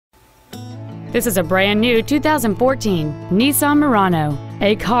This is a brand new 2014 Nissan Murano,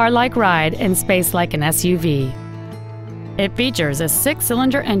 a car-like ride and space like an SUV. It features a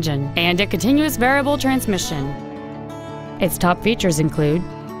 6-cylinder engine and a continuous variable transmission. Its top features include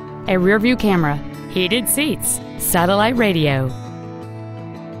a rear-view camera, heated seats, satellite radio,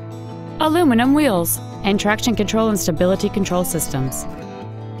 aluminum wheels, and traction control and stability control systems.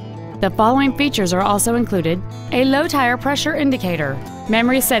 The following features are also included: a low tire pressure indicator,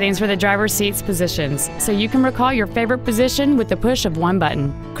 memory settings for the driver's seat's positions so you can recall your favorite position with the push of one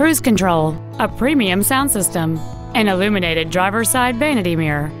button, cruise control, a premium sound system, an illuminated driver's side vanity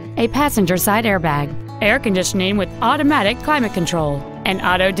mirror, a passenger side airbag, air conditioning with automatic climate control, an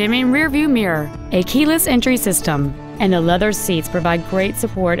auto-dimming rear-view mirror, a keyless entry system, and the leather seats provide great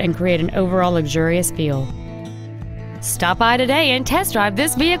support and create an overall luxurious feel. Stop by today and test drive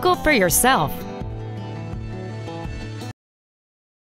this vehicle for yourself.